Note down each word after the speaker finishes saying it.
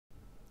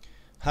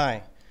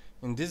Hi,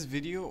 in this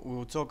video we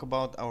will talk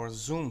about our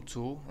zoom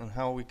tool and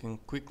how we can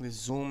quickly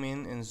zoom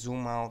in and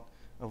zoom out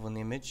of an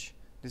image.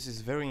 This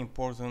is very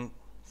important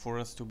for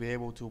us to be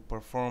able to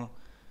perform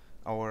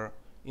our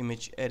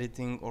image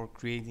editing or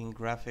creating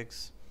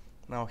graphics.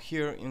 Now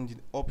here in the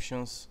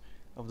options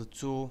of the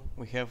tool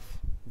we have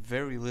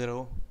very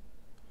little,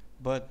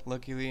 but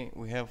luckily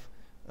we have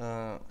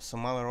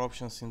some other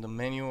options in the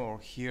menu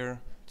or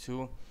here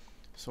too.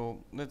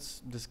 So let's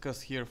discuss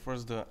here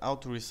first the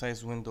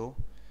auto-resize window.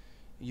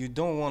 You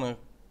don't want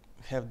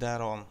to have that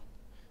on,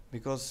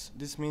 because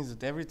this means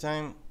that every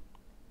time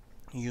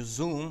you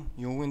zoom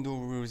your window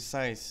will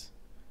resize.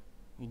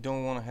 You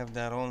don't want to have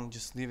that on,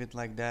 just leave it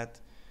like that.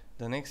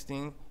 The next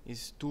thing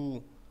is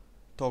to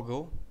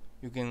toggle.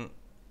 You can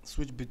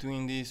switch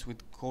between these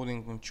with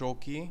holding control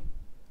key.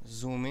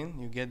 Zoom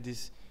in, you get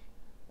this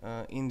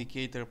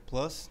indicator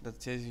plus that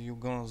says you're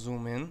gonna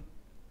zoom in.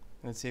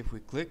 Let's say if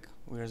we click,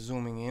 we are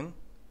zooming in.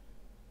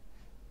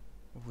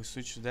 If we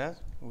switch to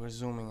that, we're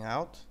zooming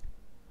out.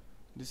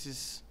 This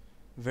is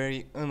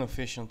very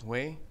inefficient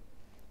way.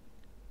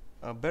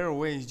 A better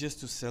way is just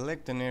to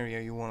select an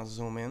area you want to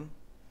zoom in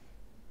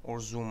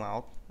or zoom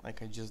out,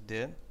 like I just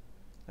did.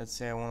 Let's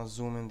say I want to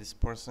zoom in this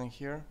person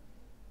here,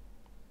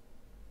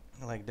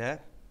 like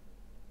that.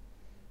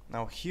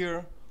 Now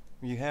here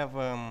we have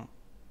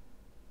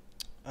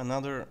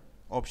another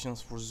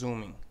options for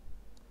zooming,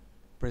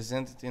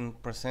 presented in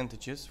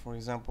percentages. For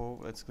example,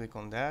 let's click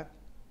on that.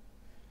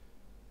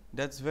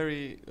 That's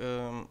very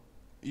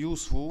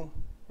useful,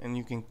 and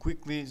you can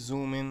quickly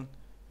zoom in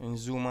and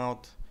zoom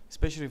out,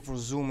 especially for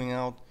zooming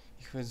out.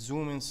 If you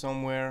zoom in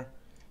somewhere,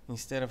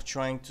 instead of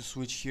trying to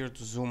switch here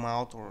to zoom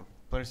out or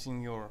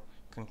pressing your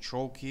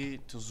control key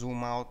to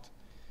zoom out,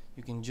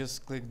 you can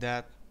just click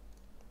that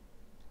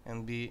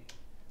and be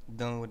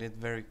done with it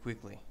very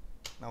quickly.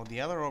 Now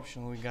the other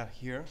option we got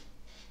here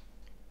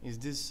is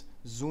this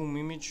zoom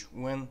image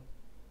when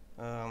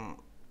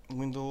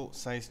window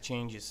size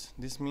changes.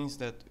 This means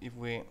that if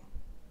we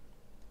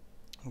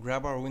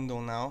grab our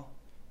window now,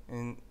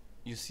 and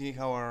you see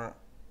how our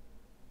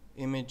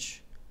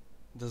image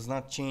does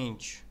not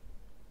change,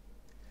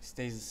 it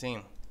stays the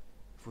same.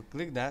 If we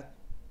click that,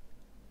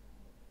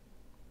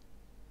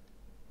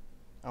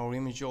 our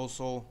image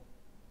also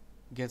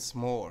gets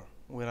smaller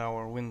with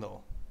our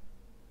window.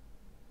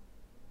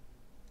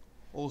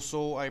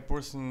 Also, I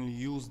personally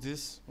use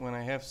this when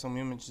I have some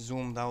image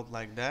zoomed out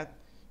like that.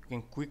 You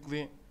can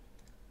quickly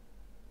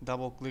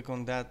double click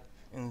on that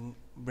and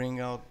bring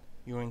out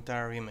your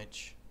entire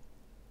image.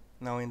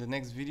 Now in the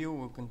next video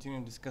we'll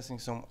continue discussing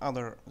some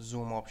other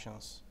zoom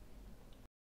options.